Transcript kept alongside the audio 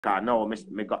Because now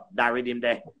me got that rhythm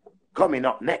there coming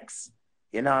up next.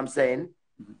 You know what I'm saying?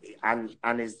 And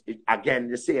it's again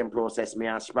the same process. Me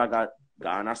and Spragga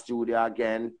gone to studio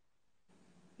again.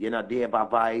 You know, Dave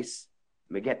Vice.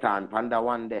 Me get on Panda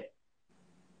one day.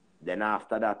 Then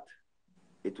after that,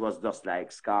 it was just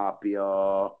like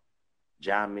Scorpio,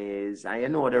 Jammies, and you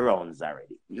know the rounds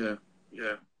already. Yeah.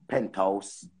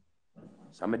 Penthouse.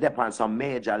 So I'm on some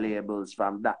major labels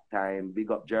from that time. Big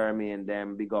up Jeremy and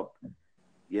them. Big up,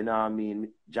 you know what I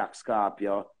mean, Jack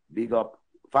Scorpio. Big up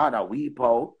Father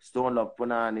Weepo, Stone Love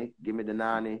Punani, Give Me the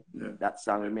Nani. Yeah. That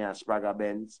song with me and Spragga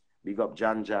Benz. Big up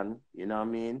Jan, you know what I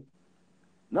mean?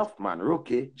 Enough man,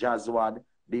 Rookie, Jazzwad,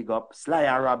 big up. Sly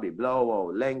and Robbie,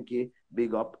 Blowout, Lenky,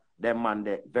 big up. Them man,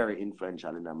 they very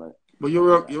influential in them. But you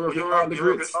work with all the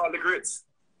greats.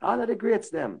 All of the greats,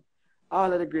 them.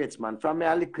 All of the greats, man. From me,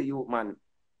 a little youth, man.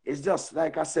 It's just,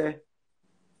 like I say,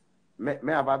 me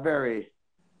have a very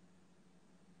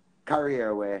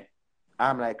career where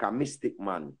I'm like a mystic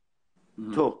man.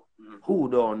 To who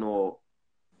don't know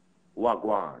what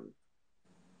go on.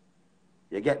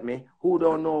 You get me? Who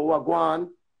don't know what go on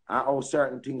and how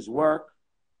certain things work.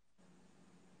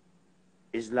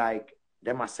 It's like,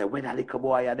 they must say, where that little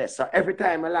boy are there? So every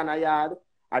time I land a yard,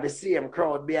 I the same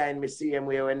crowd behind me, same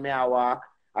way when me I walk,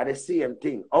 I the same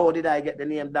thing. How did I get the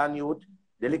name Dan Youth?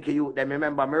 The little youth, them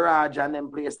remember Mirage and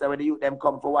them place there where the youth them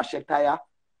come for wash your tire.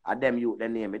 And them youth, they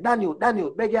name it. Dan Youth,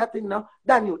 beg your thing now.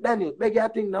 Dan Youth, beg your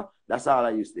thing now. That's all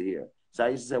I used to hear. So I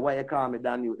used to say, why you call me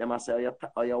Dan Youth? They must say,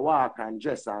 oh, you walk and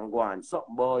dress and go on.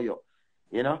 Something boy,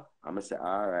 you know? I'm going to say,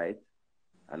 all right.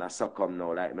 And I succumb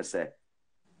now, like I say,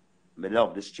 me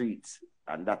love the streets.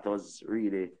 And that was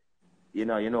really, you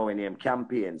know, when them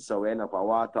campaign. So we end up at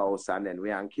Waterhouse and then we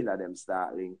and Killer them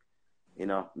start link. You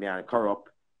know, me and Corrupt,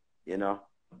 you know.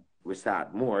 We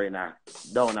start more in a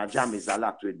down a jam is a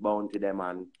lot with Bounty them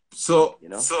and so you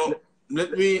know. So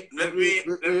let me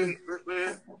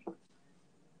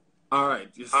all right,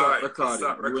 you start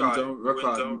recording.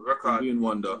 Doing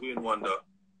Wonder.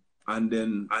 And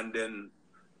then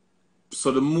so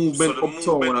the movement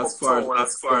uptown as far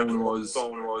as uptown was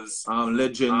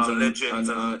Legends and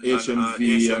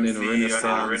HMV and then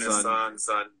Renaissance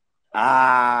and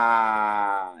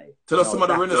tell us some of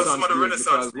the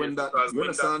Renaissance because when that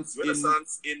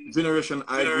Renaissance in generation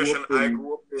I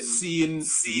grew up in seeing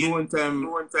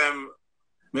no time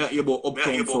me hear about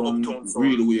uptown from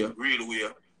real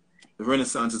way. The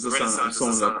Renaissance is a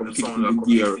song that comes from the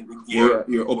gear where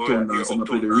your uptown dance and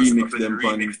play the remix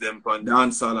them on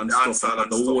dancehall and stuff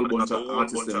and a whole bunch of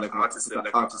artists them like artists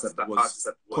that was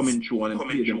coming through and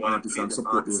play them artists and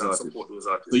support those artists.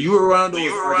 So you were around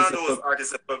those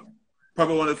artists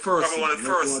probably one of the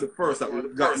first that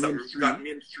got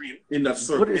mainstream in that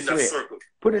circle.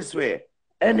 Put it this way.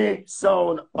 Any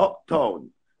sound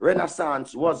uptown,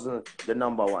 Renaissance wasn't the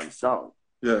number one sound.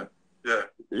 Yeah.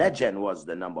 Legend was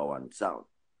the number one sound.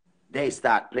 They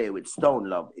start playing with Stone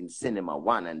Love in Cinema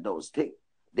One and those things.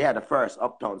 They are the first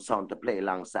uptown sound to play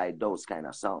alongside those kind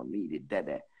of sound. Needed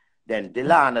there. Then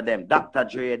Delana them, Dr.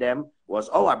 Dre them was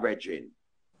our brethren.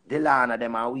 Delana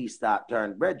them and we start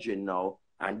turn brethren now.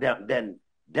 And then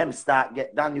them start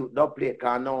get Dan Youth dub plate.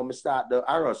 Cause now me start the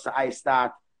arrow. So I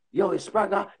start, yo, it's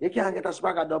Spragga. You can't get a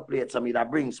Spragga dub plate. So me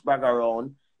that bring Spragga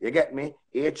around. You get me?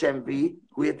 HMV,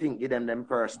 who you think give them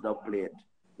first dub plate?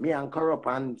 Me and Corrupt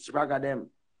and Spragga them.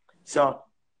 So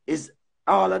it's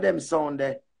all of them sound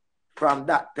there from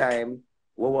that time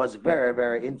was very,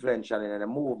 very influential in the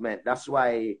movement. That's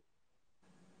why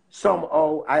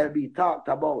somehow I'll be talked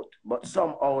about, but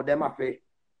somehow them have to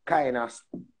kind of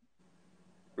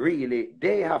really,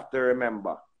 they have to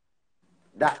remember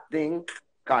that thing,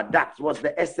 because that was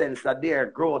the essence of their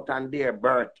growth and their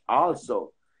birth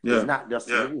also. Yeah. It's not just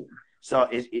me. So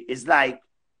it's like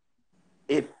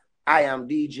if I am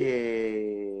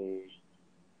DJ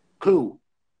Kool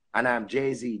and I'm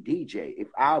Jay-Z DJ, if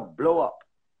I blow up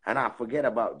and I forget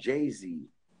about Jay-Z,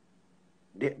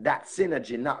 that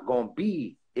synergy not going to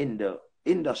be in the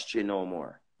industry no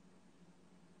more.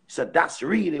 So that's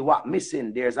really what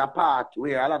missing. There's a part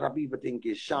where a lot of people think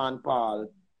is Sean Paul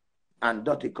and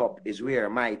Dirty Cup is where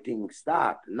my thing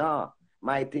start. No,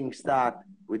 my thing start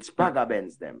with Spragga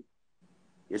Benz them.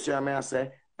 You see what I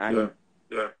say? And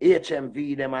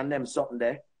HMV them and them something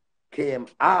there came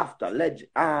after.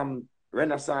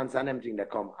 Renaissance and them thing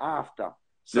that come after.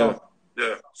 So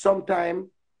sometime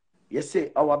you see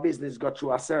our business got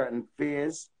through a certain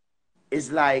phase. It's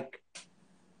like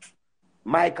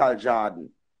Michael Jordan.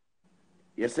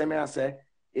 You see me I say,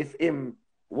 if him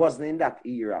wasn't in that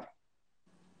era,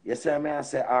 you see me I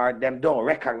say, or them don't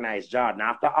recognize Jordan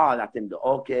after all that him do.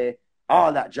 Okay,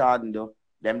 all that Jordan do,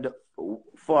 them do,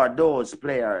 for those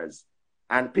players.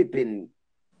 And Pippen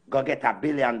go get $1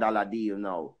 billion deal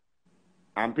now.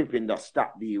 And Pippen just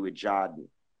stop deal with Jordan.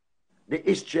 The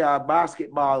history of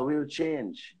basketball will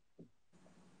change.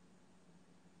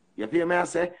 You feel me, I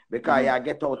say? Because you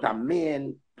get out a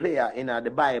main player in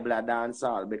the Bible dance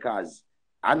hall, because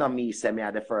I know me say me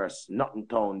are the first Nothing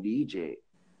Town DJ.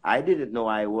 I didn't know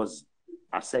I was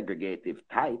a segregative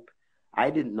type. I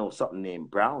didn't know something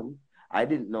named Brown. I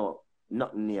didn't know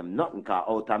nothing named nothing, cause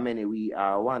out of many we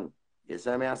are one. You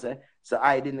see me, I say? So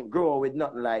I didn't grow with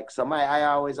nothing like, so I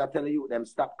always tell you them,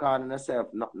 stop calling yourself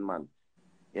nothing, man.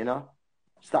 You know?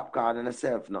 Stop calling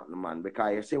yourself nothing, man.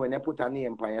 Because you see, when you put a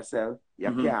name for yourself,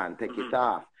 you can't take it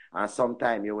off. And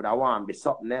sometimes you would have want to be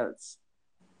something else.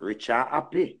 Rich and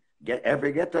happy.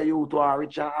 Every ghetto youth are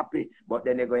rich and happy. But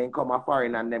then they're going to come a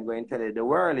foreign and they're going to tell you the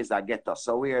world is a ghetto.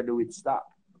 So where do it stop?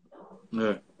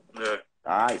 Yeah. All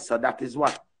right. So that is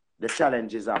what the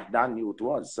challenges of Dan Youth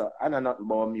was. So I know nothing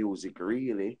about music,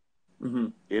 really.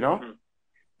 You know?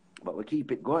 But we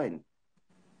keep it going.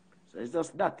 So it's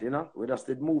just that, you know. We just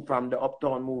did move from the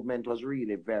Uptown movement was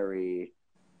really very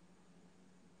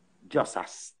just a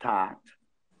start.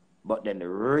 But then the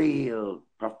real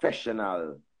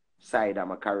professional side of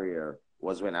my career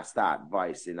was when I start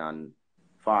voicing on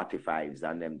 45s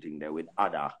and them thing there with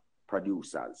other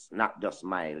producers, not just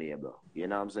my label. You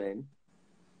know what I'm saying?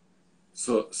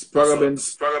 So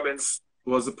Spragga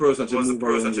was the person to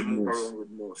move around with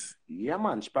most. Yeah,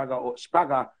 man.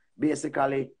 Spragga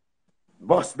basically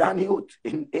bust Dan Youth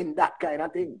in that kind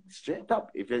of thing. Straight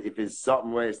up. If it's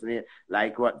something worse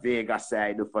like what Vegas said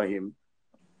I do for him,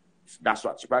 that's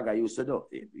what Spragga used to do.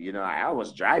 You know, I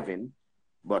was driving,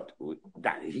 but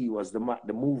that he was the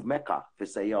move maker to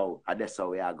say, yo, that's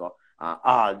how I go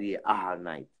all day, all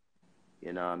night.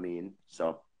 You know what I mean?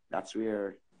 So that's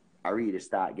where I really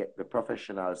start get the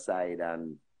professional side,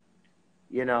 and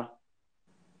you know,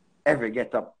 every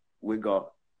get up we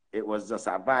go, it was just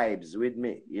a vibes with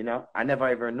me, you know. I never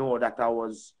ever know that I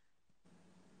was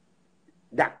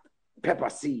that Pepper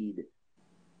Seed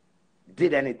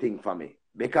did anything for me,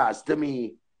 because to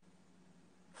me,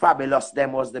 Fabulous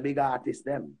them was the big artist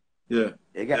them. Yeah.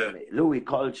 You get me? Louis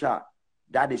Culture,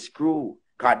 Daddy Screw,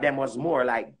 because them was more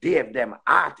like Dave them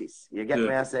artists. You get me?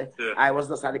 I say? Yeah. I was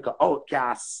just a little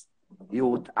outcast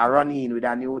youth, I run in with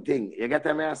a new thing. You get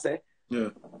me? I say? Yeah.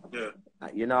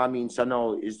 You know what I mean? So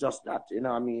no, it's just that, you know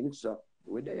what I mean? So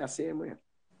we're there the same way.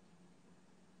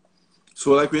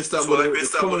 So like we start with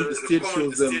the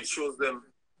stage shows them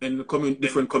in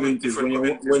different communities. When you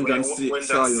went and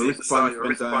saw your response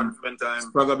when time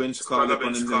Spragga Bench called up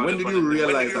on them. When did you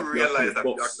realize that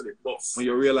you actually box? When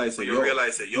you realize that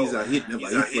these are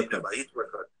hit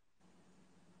record.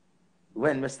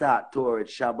 When we start tour with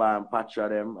Shabba and Patra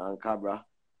them and Cabra,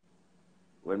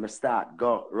 when we start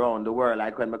go around the world,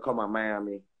 like when we come to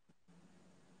Miami,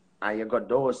 and you got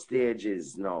those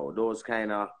stages now, those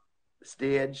kind of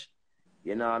stage,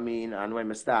 you know what I mean? And when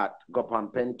we start go up on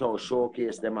Pento,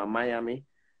 showcase them in Miami,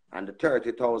 and the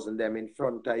 30,000 them in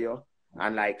front of you,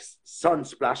 and like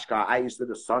Sunsplash, cause I used to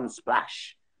do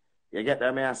Sunsplash. You get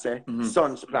what I say?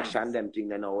 Sunsplash and them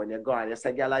thing, you know, when you go and you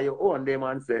say, girl, you own them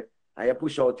and say, and you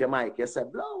push out your mic, you say,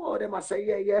 blow out them, I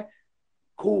say, yeah,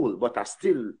 cool, but I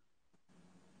still,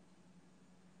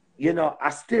 you know,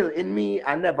 in me,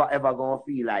 I never ever gonna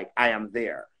feel like I am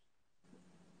there.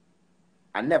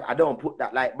 I don't put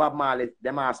that like Bob Marley.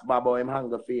 Them ask Bob how him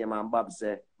hunger fame, and Bob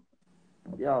say,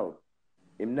 yo,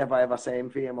 him never ever say him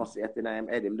famous yet in him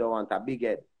head. Him don't want a big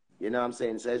head. You know what I'm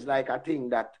saying? So it's like a thing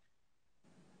that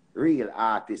real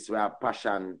artists who have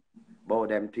passion about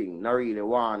them thing, not really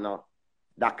want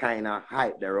that kind of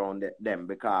hype around them,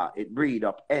 because it breed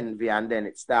up envy, and then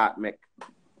it start make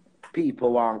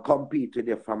people want to compete with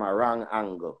you from a wrong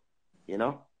angle, you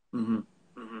know?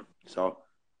 So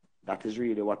that is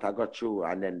really what I got through.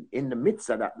 And then in the midst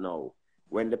of that now,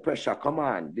 when the pressure come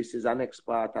on, this is the next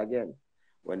part again.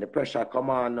 When the pressure come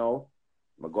on now,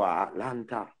 I go to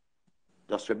Atlanta,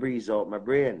 just to breeze out my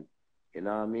brain, you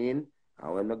know what I mean?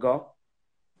 And when I go,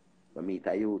 I meet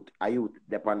a youth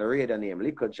up on the radio named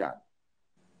Little John,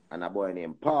 and a boy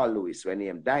named Paul Lewis, when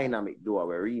named Dynamic do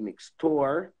our remix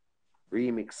tour,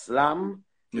 remix slam,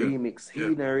 remix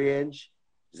hidden range.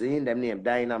 Seeing them name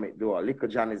Dynamic Duo. Little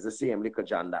John is the same Little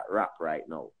John that rap right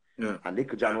now. Yeah. And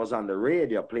Little John was on the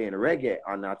radio playing reggae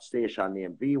on that station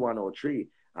named B103.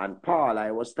 And Paul,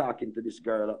 I was talking to this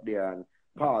girl up there, and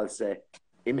Paul said,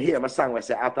 him hear my song, I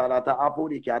say, I thought that a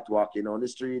Pooty Cat walking on the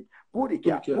street. Pooty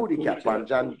Cat,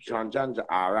 John,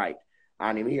 all right.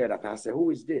 And him hear that, and I say,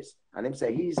 who is this? And him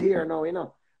say, he's here now, you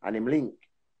know. And him link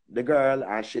the girl,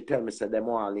 and she tell me, say, them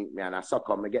want to link me, and I suck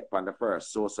on me get on the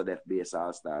first Source of Death Bass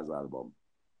All Stars album.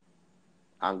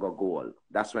 And go goal.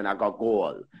 That's when I got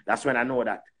goal. That's when I know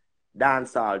that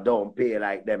dancehall don't pay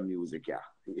like them music, yeah.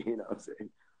 You know what I'm saying?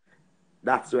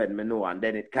 That's when me know. And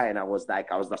then it kind of was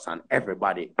like I was just on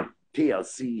everybody.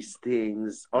 TLC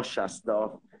things, Usher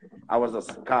stuff. I was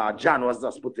just, John was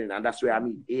just putting, and that's where I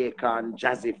meet Akon,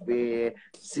 Jazzy Faye,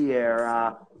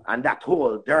 Sierra, and that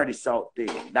whole Dirty South thing.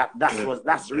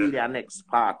 That's really a next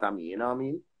part of me, you know what I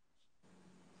mean?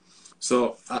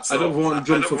 So I don't want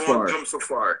to jump so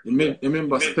far. You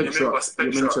remember Spectra?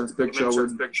 You mentioned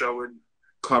Spectra with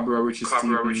Cabra, which is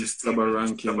Saba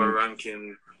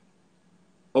Ranking.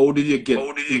 How did you get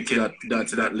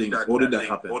into that link? How did that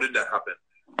happen?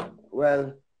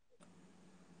 Well,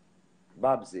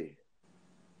 Babsy,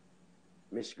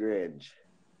 Miss Grange.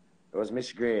 It was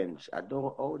Miss Grange.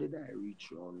 How did I reach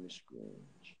on Miss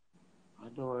Grange? I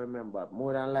don't remember.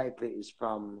 More than likely it's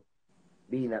from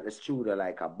being at the studio,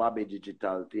 like a Bobby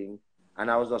Digital thing.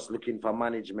 And I was just looking for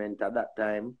management at that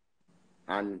time.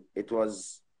 And it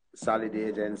was Solid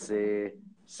Agency,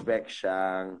 Spec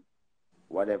Shang,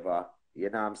 whatever. You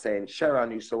know what I'm saying?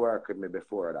 Sharon used to work with me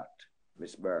before that,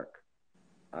 Miss Burke.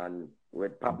 And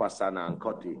with Papa Sana and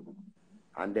Cutty.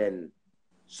 And then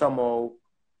somehow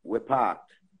we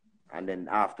parked. And then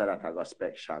after that, I got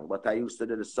Spec Shang. But I used to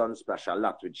do the Sunsplash a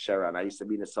lot with Sharon. I used to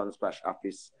be in the Sunsplash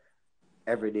office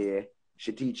every day.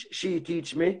 She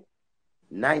teach me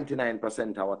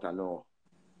 99% of what I know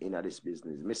in this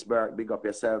business. Miss Burke, big up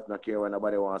yourself. Not care what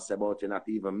nobody wants to say about you, not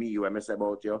even me when I say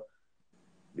about you.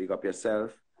 Big up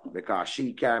yourself. Because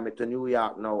she carried me to New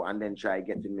York now and then try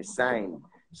getting me signed.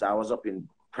 So I was up in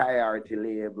Priority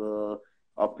Label,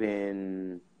 up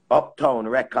in Uptown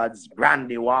Records,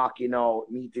 Brandy walking out,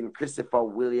 meeting Christopher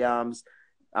Williams,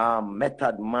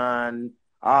 Method Man,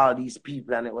 all these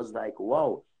people. And it was like,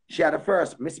 wow. She had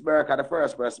Miss Burke had the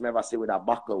first person I ever see with a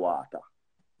buckle water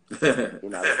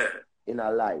in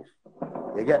her life.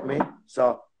 You get me?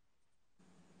 So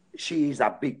she's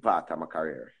a big part of my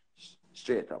career,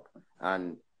 straight up.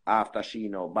 And after she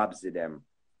Babsy them,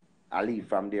 I leave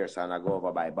from there, so I go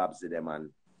over by Babsy them and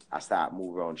I start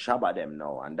move around Shabba them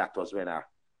now. And that was when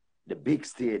the big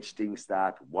stage thing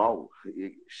start. Wow,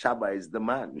 Shabba is the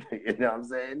man. You know what I'm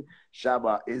saying?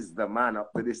 Shabba is the man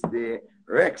up to this day.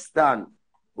 Rexton,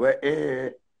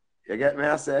 where you get me?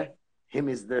 I say him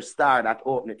is the star that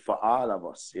opened it for all of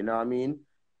us. You know what I mean?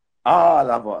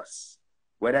 All of us,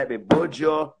 whether it be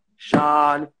Bojo,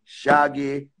 Sean,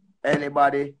 Shaggy,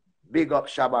 anybody. Big up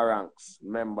Shabba Ranks.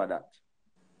 Remember that.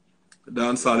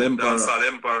 Dancehall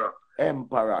Emperor.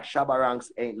 Emperor. Shabba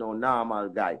Ranks ain't no normal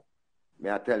guy.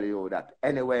 May I tell you that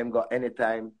anywhere him go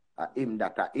anytime,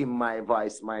 him my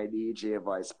voice, my DJ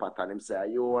voice pattern. Him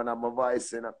say, you want my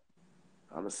voice, you know?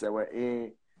 I'm say, well,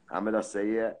 I'm just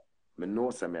say, yeah. Me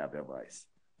know say me have your voice.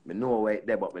 Me know where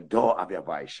there, but me don't have your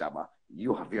voice, Shabba.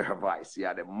 You have your voice. You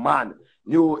are the man.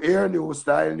 New air, new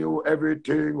style, new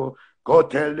everything. Go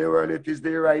tell the world it is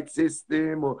the right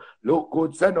system. Look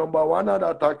good, say number one, and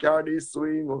that carry this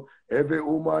swing. Every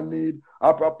woman need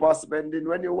a proper spending.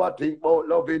 When you a think about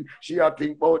loving, she a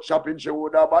think about shopping. She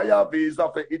would have buy a visa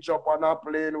for each up on a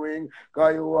plane wing.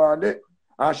 Cause you want it,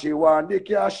 and she want the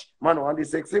cash. Man want the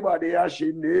sexy body, and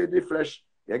she need the flesh.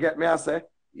 You get me, I say?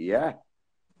 Yeah.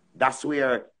 That's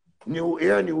where new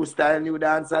air, new style, new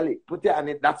dance. Put it on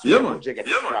it. That's where you get it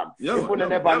from. If you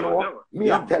never know,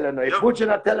 me I'm telling you. If you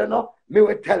not telling you, me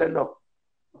will tell you.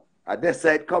 And that's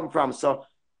where it come from. So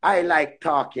I like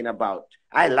talking about,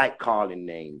 I like calling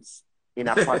names in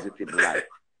a positive light.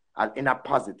 And in a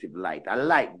positive light. I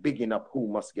like bigging up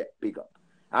who must get big up.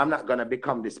 I'm not going to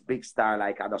become this big star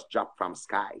like I just dropped from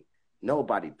sky.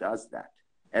 Nobody does that.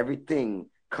 Everything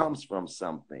comes from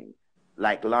something.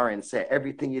 Like Lauren said,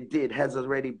 everything you did has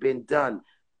already been done.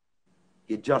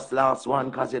 You just lost one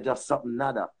because you're just something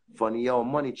nada. Funny, your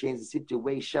money changed the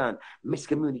situation.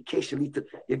 Miscommunication.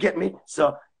 You get me?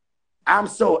 So I'm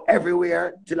so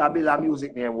everywhere till I build a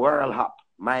music name World Hop.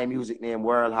 My music name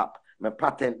World Hop. I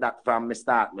patent that from me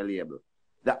start my label.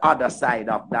 The other side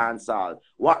of dancehall.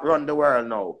 What run the world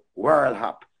now? World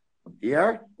Hop.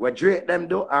 Here, where Drake them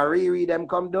do and Riri them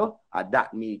come do,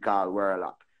 that me call World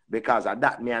Hop. Because of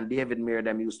that, me and David Muir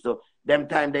them used to, them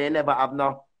time they never have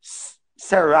no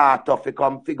Serato to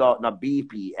come figure out no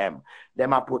BPM.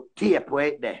 Them a put tape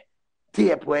right there,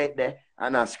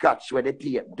 and a scratch where the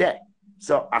tape there.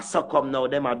 So I suck up now,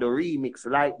 them a do remix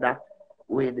like that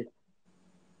with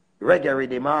reggae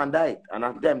rhythm and that. And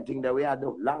that's them thing that we had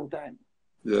do long time.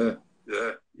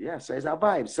 Yeah, so it's a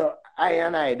vibe. So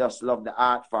I just love the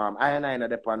art form. I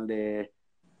not upon the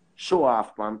show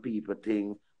off on people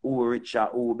thing. who richer,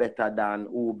 who better than,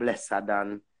 who blesser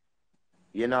than.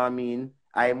 You know what I mean?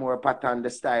 I more pattern the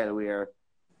style where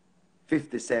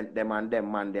 50 Cent them and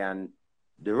them man and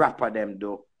the rapper them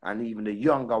do, and even the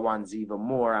younger ones even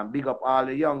more. And big up all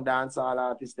the young dancehall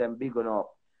artists them big enough.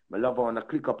 I love on to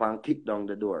click up and kick down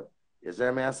the door. You see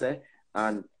me I say?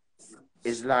 And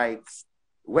it's like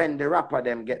when the rapper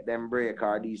them get them break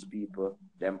or these people,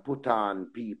 them put on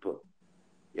people.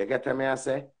 You get me I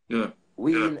say? Yeah.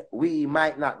 We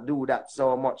might not do that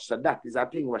so much. So that is a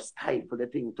thing we stifle the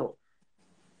thing too.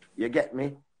 You get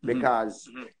me? Because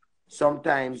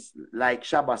sometimes, like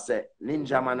Shabba said,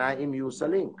 Ninja Man and him used to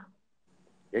link.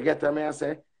 You get what I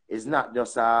say? It's not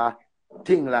just a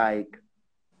thing like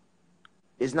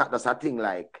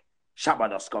Shabba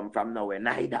just come from nowhere,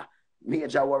 neither.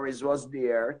 Major Worries was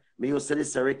there. Me used to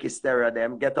listen to Ricky Stereo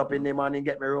them. Get up in the morning,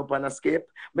 get me rope and escape.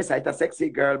 Me sight a sexy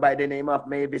girl by the name of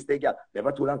Mavis. They get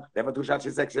never too long, never too short, she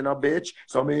sexy no bitch.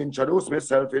 So me introduce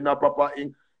myself in a proper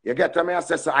ink. You get what I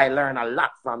say? So I learn a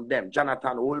lot from them.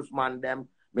 Jonathan Wolfman them.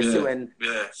 Me see when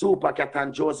Super Cat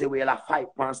and Josie Wheeler fight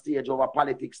on stage over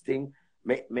politics thing.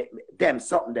 Them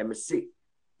something them me see.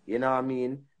 You know what I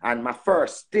mean? And my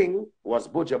first thing was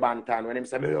Bujo Bantan when him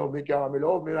say, me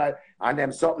love me, right? And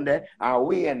them something there. And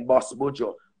we and Boss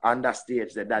Bujo on that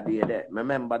stage that day there.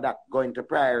 Remember that going to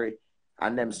Prairie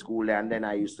and them school there. And then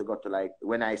I used to go to like,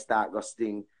 when I start go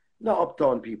sting, no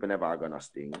uptown people never are gonna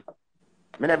sting.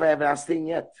 Me never ever sting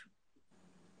yet.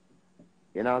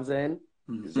 You know what I'm saying?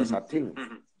 It's just a thing.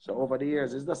 So over the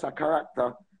years, it's just a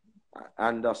character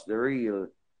and just the real,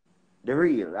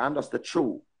 and just the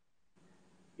true.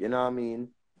 You know what I mean?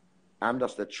 I'm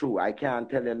just the true. I can't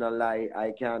tell you no lie.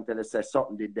 I can't tell you say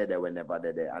something did there when never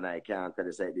did there. And I can't tell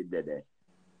you say it did there.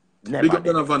 Never. Big up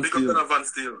Donovan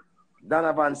Steele.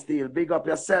 Donovan Steele. Big up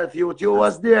yourself, youth. You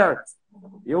was there.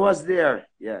 You was there.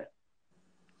 Yeah.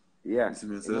 Yeah.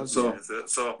 So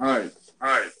all right.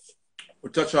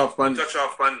 We'll touch off on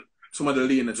some of the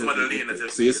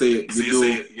lineages. So you say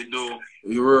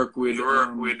you work with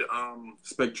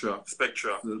Spectra,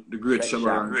 the great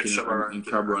Shabba and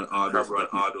Cabra and all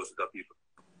those people.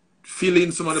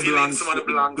 Feeling some of the blanks,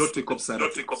 dirty cup side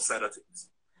of things.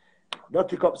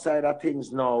 Dirty cup side of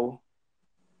things now.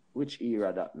 Which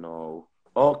era that now?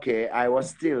 Okay, I was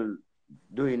still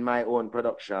doing my own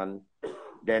production.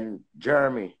 Then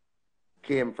Jeremy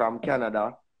came from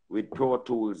Canada with Pro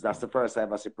Tools. That's the first I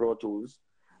ever see Pro Tools.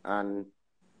 And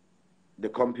the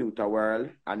computer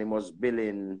world. And he was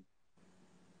billing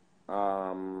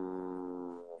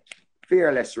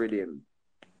Fearless Rhythm.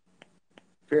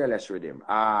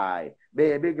 Aye.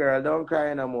 Baby girl, don't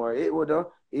cry no more. It would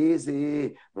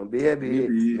easy. Baby.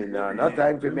 No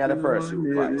time for me at the first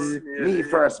voice. Me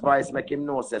first voice make him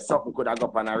know say something could have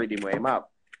got on a rhythm where him up.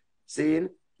 See?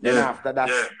 Then after that,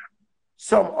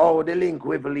 somehow the link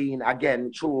with Lean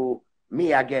again through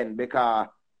me again because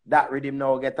that rhythm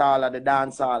now get all of the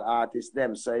dancehall artists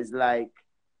them. So it's like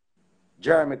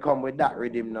Jeremy come with that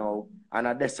rhythm now. And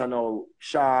I just know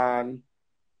Sean,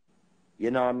 you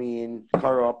know what I mean,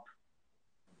 Corrupt,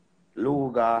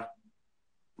 Luga,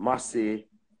 Massey,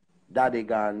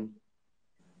 Daddigan,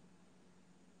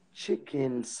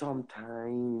 Chicken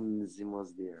sometimes he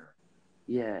was there.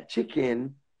 Yeah,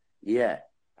 Chicken, yeah.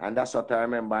 And that's what I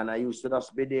remember. And I used to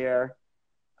just be there.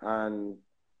 And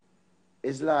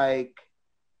it's like,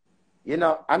 you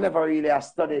know, I never really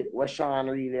studied what Sean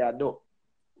really do.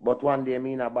 But one day,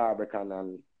 me in a Barbican,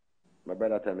 and my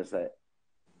brother tell me, say,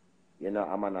 you know,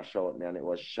 I'm gonna shout me, and it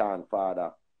was Sean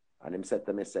father. And him said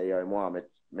to me, say, yo, I want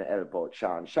me help out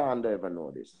Sean. Sean don't even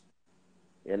know this.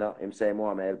 You know, him say, I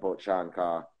want me help out Sean,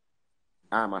 because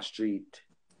I'm a street.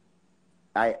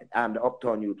 I'm the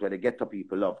uptown youth where the ghetto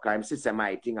people love. Because him say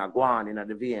my thing I go on in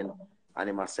the vein. And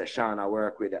he must say, Sean, I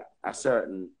work with a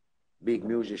certain big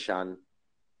musician.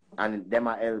 And them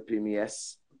are helping me,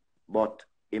 yes. But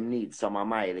him need some of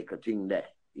my little thing there.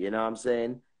 You know what I'm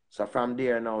saying? So from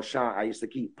there now, Sean, I used to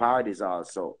keep parties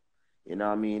also. You know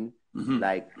what I mean?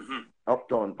 Like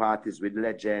uptown parties with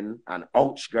Legend and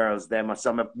Ouch Girls, them are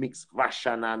some mixed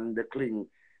fashion and the cling.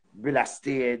 Villa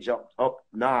stage up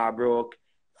Narbrook,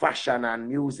 fashion and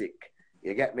music.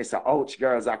 You get me? So Ouch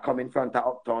Girls are coming in front of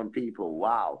uptown people.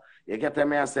 Wow. You get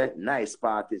me? I say nice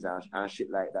parties and shit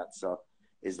like that. So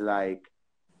it's like,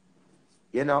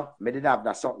 you know, me did have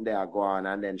that something there go on,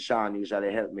 and then Sean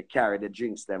usually help me carry the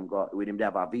drinks them go with him. They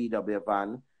have a VW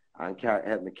van and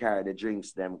help me carry the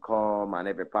drinks them come, and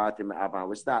every party me have, and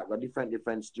we start go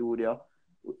different studio.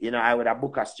 You know, I would have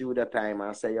book a studio time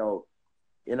and say, yo,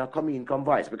 you know, come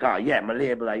voice, because yeah, my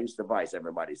label I used to voice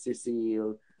everybody.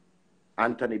 Cecile,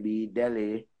 Anthony B,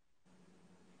 Deli,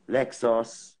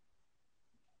 Lexus,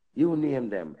 You name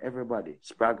them, everybody.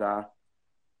 Spragga,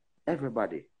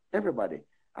 everybody.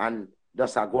 And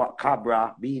just a go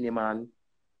Cabra, Beanie Man.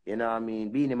 You know what I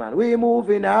mean? Beanie Man. We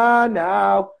moving on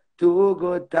now. Too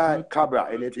good time. Cabra,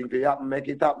 anything to happen, make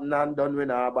it happen and done with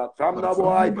now. Back from the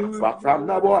boy. Back from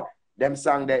the boy. Them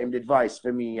song there, him did voice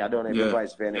for me. I don't know if the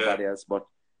voice for anybody else, but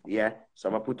yeah.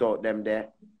 So I put out them there.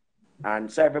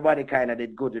 And so everybody kind of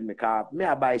did good in my car. Me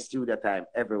I buy studio time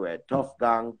everywhere. Tough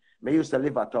Gang. Me used to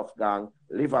live a Tough Gang.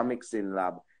 Live a mixing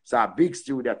lab. So a big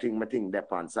studio thing, me thing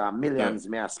depends. So millions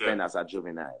me I spend as a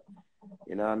juvenile.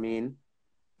 You know what I mean?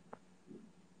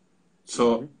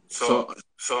 So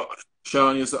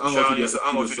Sean used to hang out with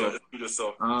the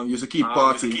stuff. Used to keep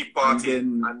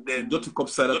partying. And then Dirty Cup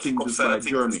side of things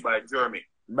is by Jeremy.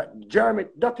 But Jeremy,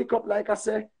 Dirty Cup, like I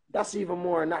say, that's even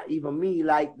more, not even me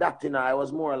like that, you know. I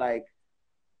was more like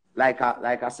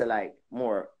I said, like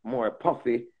more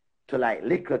puffy to like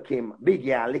Liquor Kim,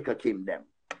 Biggie and Liquor Kim them.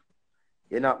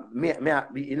 You know, me,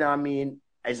 you know what I mean?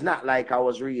 It's not like I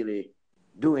was really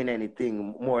doing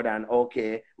anything more than,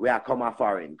 okay, we are come a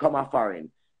foreign,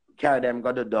 carry them,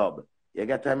 got the dub. You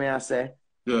get what I say?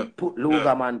 Yeah. Put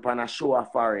Lugerman pan a show a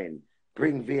foreign,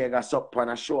 bring Vegas up pan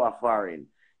a show a foreign.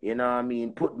 You know what I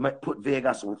mean? Put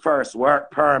Vegas first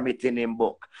work permit in him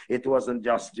book. It wasn't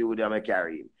just studio me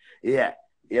carry him. Yeah.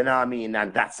 You know what I mean?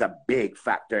 And that's a big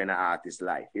factor in an artist's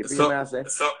life. You feel me I say?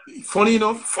 So funny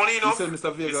enough, you said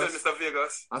Mr.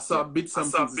 Vegas. I saw bits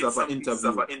and pieces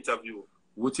of an interview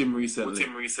with him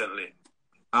recently.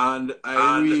 And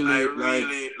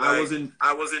I was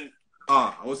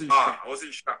in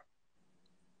shock.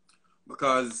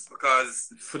 Because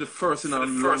for the first in a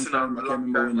long time, I can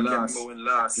remember when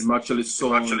last, him actually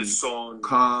sound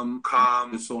calm,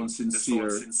 the sound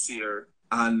sincere,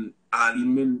 and he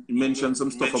mentioned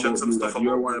some stuff about you that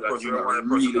you're one person that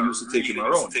really used to take him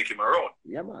around.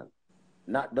 Yeah, man.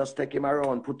 Not just take him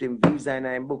around, put him visa in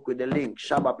him book with the link.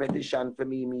 Shabba petition for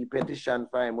me petition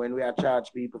for him. When we are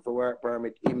charge people for work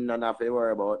permit, him none have to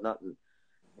worry about nothing.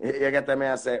 You get what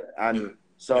I say? And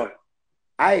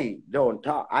I don't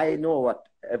talk. I know what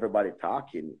everybody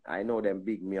talking. I know them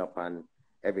big me up and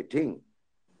everything.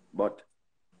 But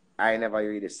I never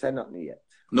really said nothing yet.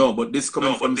 No, but this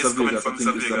coming from Mr. Vegas, I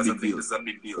think is a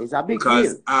big deal. It's a big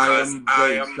because deal. I am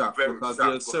very shocked because there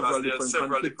are several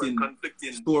different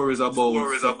conflicting stories about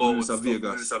Mr.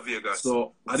 Vegas.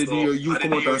 So I didn't hear you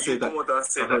come out and say that.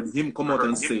 I heard him come out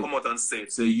and say, like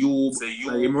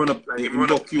him run up, him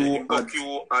duck you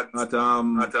at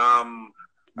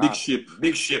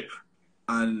Big Ship,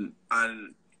 and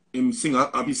him sing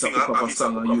a piece of a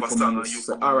song, and you come and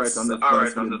say, all right, and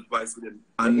that's with him.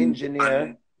 And the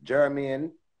engineer,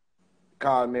 Jermaine,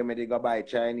 call me when they go buy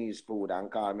Chinese food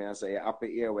and call me and say, you have to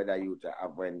hear whether you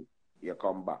have when you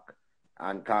come back.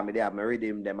 And call me there, me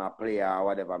redeem them a play or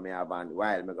whatever me have, and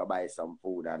while me go buy some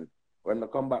food. And when me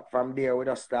come back from there, we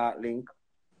just start link.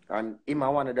 And him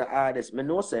one of the hardest, me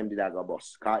know him did I go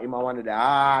bus. Cause him one of the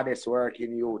hardest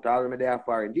working youth. All me there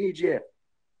for him. DJ,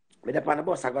 me there on the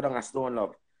bus, I go down a Stone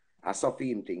Love. I saw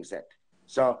him thing set.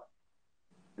 So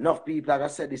enough people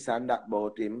have said this and that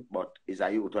about him, but he's a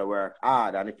youth to work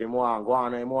hard. And if him want go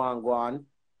on,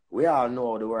 we all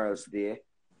know the world's there.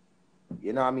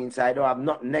 You know what I mean? So I don't have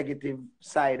not negative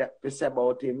side to say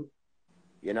about him.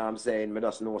 You know what I'm saying? Me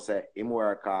just know say him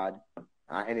work hard.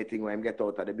 And anything when him get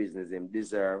out of the business him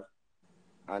deserve.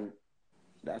 And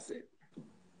that's it.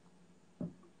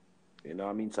 You know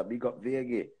what I mean? So big up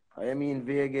Vega. I mean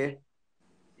Vega.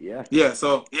 Yeah.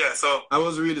 So I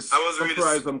was really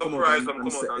surprised when come out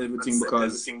and said everything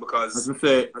because as we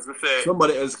say,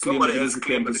 somebody else claimed that he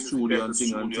came to the studio and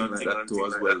thing like that too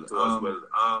as well.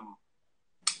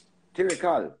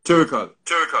 Tyrikal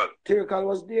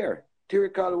was there.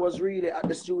 Tyrikal was really at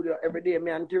the studio every day. Me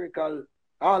and Tyrikal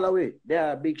all the way. They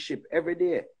are a Big Ship every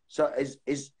day. So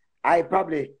is I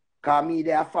probably call me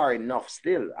they are far enough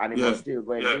still, and it was still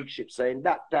going Big Ship. So in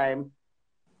that time,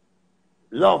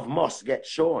 love must get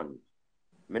shown.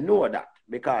 I know that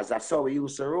because that's how we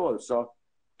used to roll. So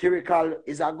Tyrikal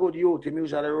is a good youth. He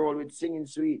usually roll with singing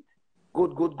sweet.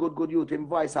 Good youth. Him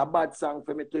voice a bad song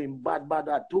for me to him. Bad,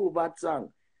 two bad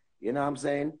song. You know what I'm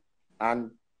saying?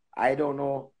 And I don't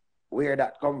know where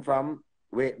that come from.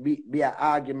 Be an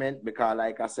argument because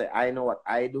like I said, I know what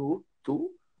I do too.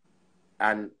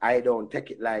 And I don't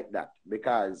take it like that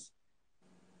because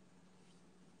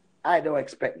I don't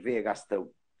expect Vegas to.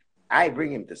 I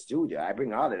bring him to studio. I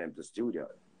bring all of them to studio.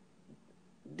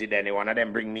 Did any one of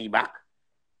them bring me back?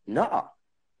 No.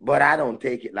 But I don't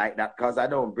take it like that because I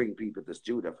don't bring people to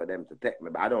studio for them to take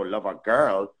me back. I don't love a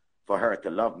girl for her to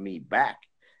love me back.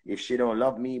 If she don't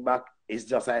love me back, it's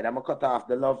just like I'm going to cut off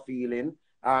the love feeling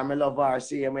or me love her,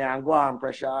 see me and go on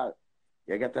pressure her.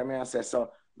 You get what I say?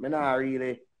 So, me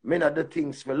not do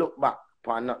things for look back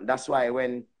upon nothing. That's why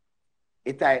when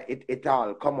it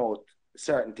all come out,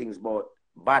 certain things about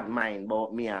bad mind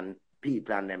about me and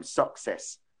people and them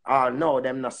success. No,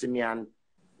 them not see me and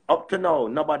up to now,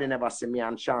 nobody never see me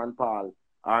and Sean Paul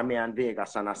or me and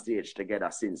Vegas on a stage together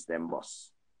since them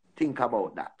boss. Think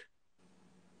about that.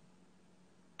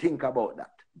 Think about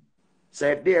that. So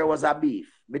if there was a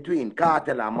beef between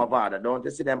Cartel and Mavada, don't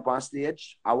you see them on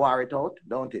stage? I war it out,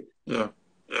 don't it? Yeah.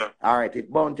 Yeah. All right, if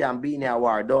Bounty and Beanie a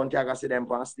war, don't you see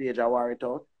them on stage? I war it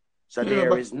out. So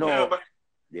there is no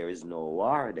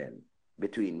war then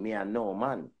between me and no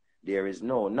man. There is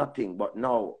nothing, but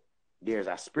now there's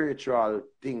a spiritual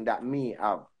thing that me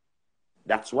have.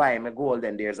 That's why I'm a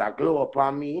golden. There's a glow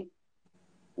upon me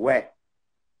where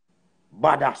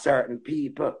bother certain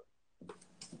people.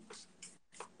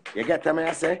 You get what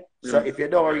I say? Yeah. So if you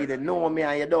don't really know me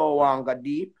and you don't want to go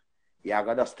deep, you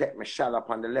gotta just take me shallow up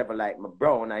on the level like my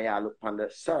brown and you look on the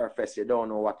surface. You don't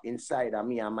know what inside of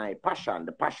me and my passion.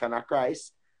 The passion of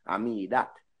Christ and me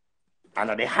that. And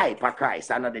the hype of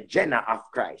Christ, and the Jenna of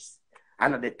Christ,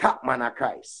 and the top man of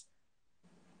Christ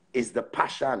is the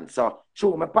passion. So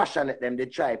through my passion at them, they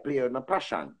try to play with my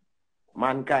passion.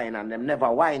 Mankind and them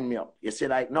never wind me up. You see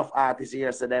like enough artists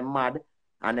here say them mad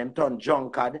and them turn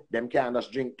drunkard. Them can't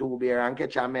just drink 2 beer and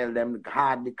catch a meal. Them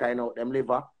hardly kind out them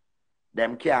liver.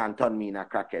 Them can't turn me in a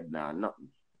crackhead now, nothing.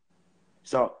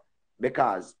 So,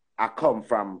 because I come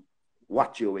from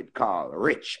what you would call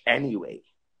rich anyway.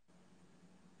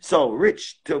 So,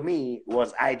 rich to me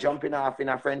was I jumping off in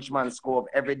a Frenchman's Cove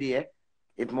every day.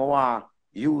 If I want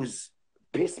to use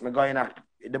piss, me going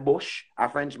in the bush, a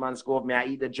Frenchman's Cove, me I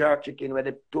eat the jerk chicken where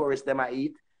the tourists them I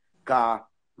eat. Because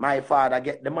my father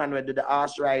get the man where do the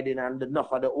horse riding and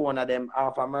enough of the owner them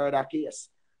off a murder case.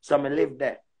 So, me live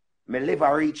there. Me live at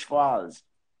Reach Falls.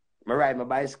 Me ride my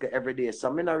bicycle every day.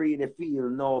 So me not really feel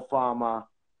no farmer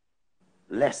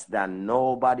less than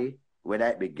nobody. Whether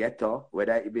it be ghetto,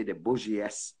 whether it be the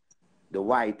bougiest, the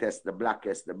whitest, the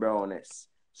blackest, the brownest.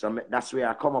 So that's where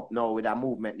I come up now with a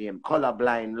movement named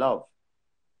Colorblind Love.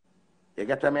 You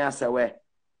get what I say? Where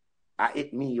I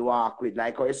hit me walk with.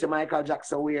 Like how you see Michael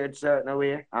Jackson weird certain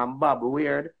way, and Bob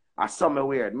weird, or some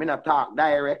weird. Me not talk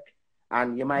direct.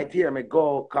 And you might hear me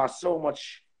go because so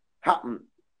much happen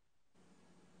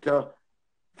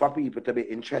for people to be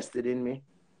interested in me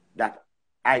that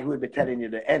I will be telling you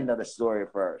the end of the story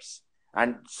first.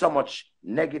 And so much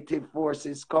negative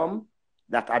forces come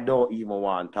that I don't even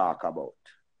want to talk about.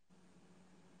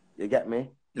 You get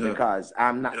me? Yeah. Because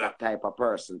I'm not that type of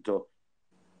person to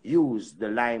use the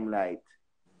limelight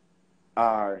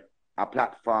or a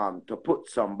platform to put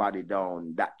somebody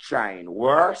down that trying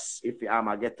worse if I'm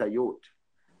a ghetto youth.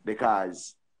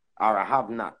 Because, or I have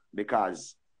not,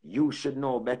 because you should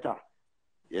know better.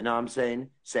 You know what I'm saying?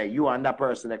 Say you and that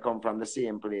person that come from the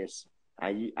same place,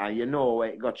 and you know where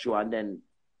it got you, and then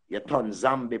you turn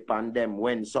zombie on them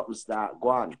when something start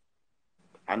going.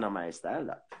 I know my style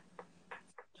that.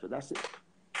 So that's it.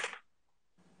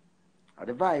 Are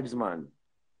the vibes, man.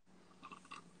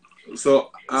 So,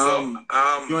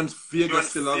 you and Vegas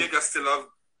still have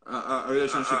a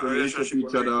relationship when you meet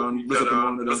each other and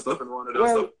bless up one another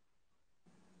stuff? Well,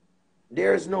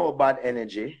 there's no bad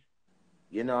energy.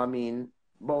 You know what I mean?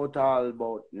 About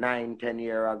 9-10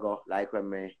 years ago,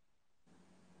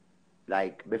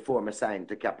 like before me signed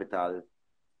to Capital,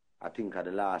 I think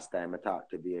the last time I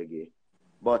talked to Biggie.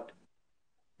 But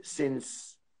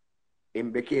since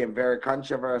him became very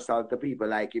controversial to people,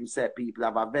 like him said, people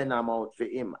have a venom out for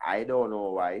him. I don't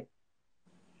know why.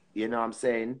 You know what I'm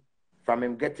saying? From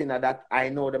him getting at that, I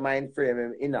know the mind frame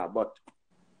him inner, but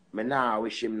me now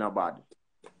wish him no bad.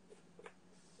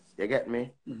 You get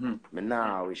me? Mm-hmm. Me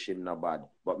now wish him no bad.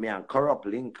 But me and corrupt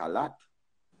link a lot.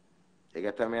 You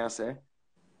get what I say?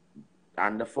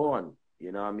 On the phone.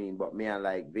 You know what I mean? But me and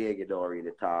like Vegas don't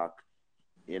really talk.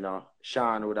 You know,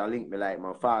 Sean would have linked me like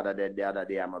my father dead the other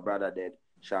day and my brother dead.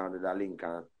 Sean would have linked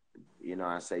and, you know,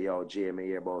 I say, yo, Jamie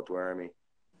here about where me.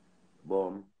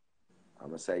 Boom. I'm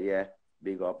going to say, yeah,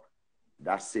 big up.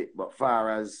 That's it. But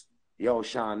far as, yo,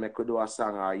 Sean, me could do a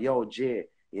song, or yo, Jay,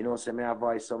 you know, say me a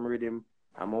voice some rhythm,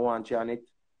 and I want you on it.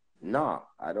 No,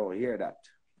 I don't hear that.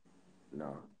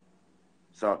 No.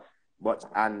 So, but,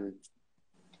 and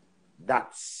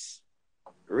that's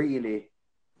really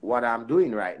what I'm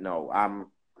doing right now. I'm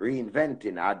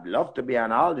reinventing. I'd love to be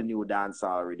on all the new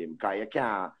dancehall rhythm, because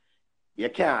you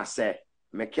can't say,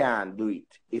 me can't do it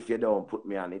if you don't put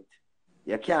me on it.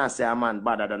 You can't say a man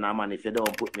better than a man if you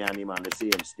don't put me and him on the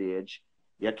same stage.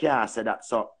 You can't say that.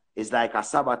 So it's like a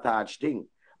sabotage thing.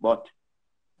 But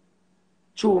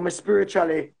True, me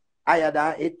spiritually higher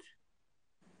than it.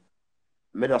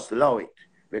 Me just love it.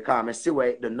 Because me see where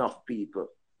it do enough people.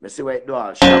 Me see where it do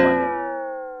all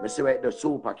shabba them. Me see where it do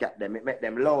super cat them. It make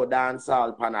them low dance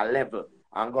all pan a level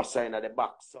and go sign at the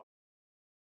back. So